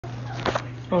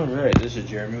Alright, this is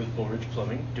Jeremy with Bull Ridge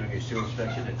Plumbing, doing a sewer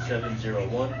inspection at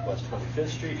 701 West 25th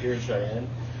Street here in Cheyenne.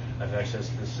 I've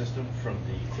accessed this system from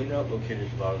the cleanout located at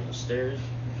the bottom of the stairs.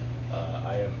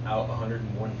 I am out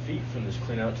 101 feet from this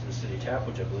cleanout to the city tap,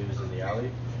 which I believe is in the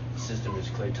alley. The system is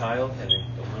clay tile and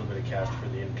a little bit of cast for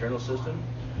the internal system.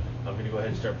 I'm going to go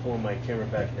ahead and start pulling my camera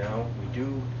back now. We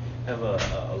do have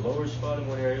a lower spot in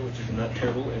one area, which is not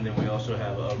terrible, and then we also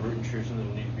have a root intrusion that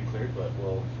will need to be cleared, but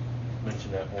we'll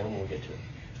mention that more when we get to it.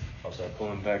 I'll start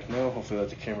pulling back now. Hopefully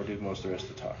let the camera do most of the rest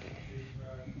of the talking.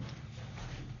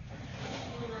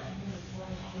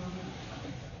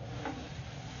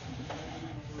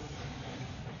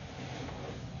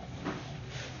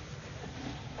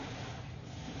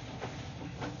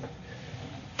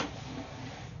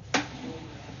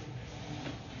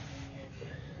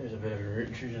 There's a bit of a root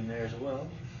intrusion there as well.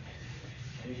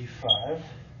 85.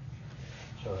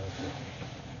 So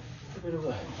that's a bit of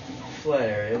a flat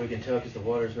area. We can tell because the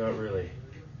water's not really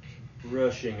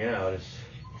rushing out. It's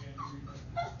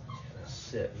kind of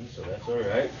sitting, so that's all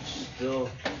right. Still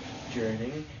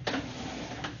draining.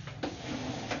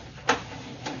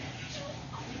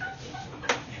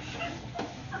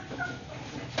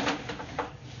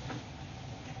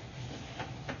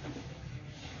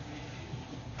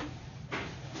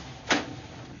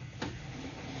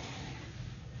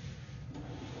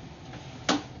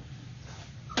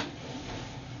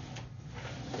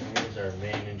 Our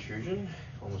main intrusion,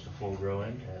 almost a full grow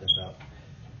in at about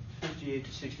 58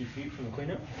 to 60 feet from the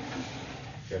cleanup.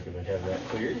 Recommend having that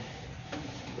cleared,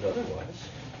 but otherwise,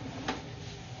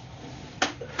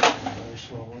 another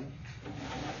small one.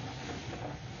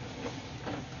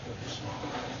 Another small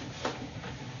one.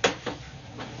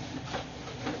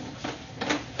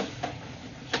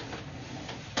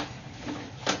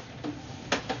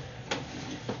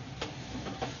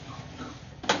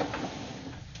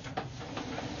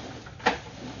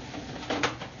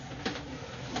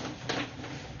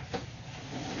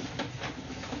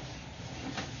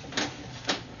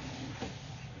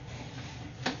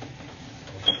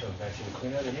 Back to the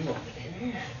cleanout any moment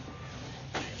here.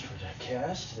 Transfer that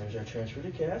cast. There's our transfer to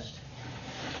cast.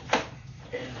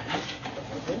 And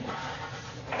then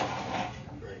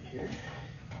right here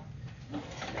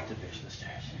at the base of the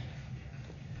stairs.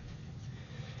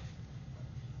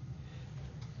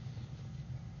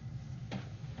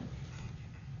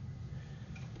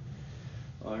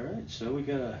 Alright, so we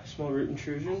got a small root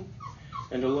intrusion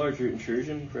and a large root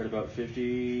intrusion right about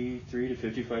 53 to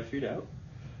 55 feet out.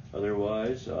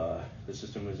 Otherwise, the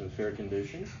system is in fair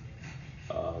condition.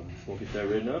 We'll get that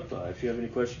written up. If you have any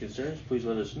questions or concerns, please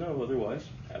let us know. Otherwise,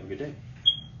 have a good day.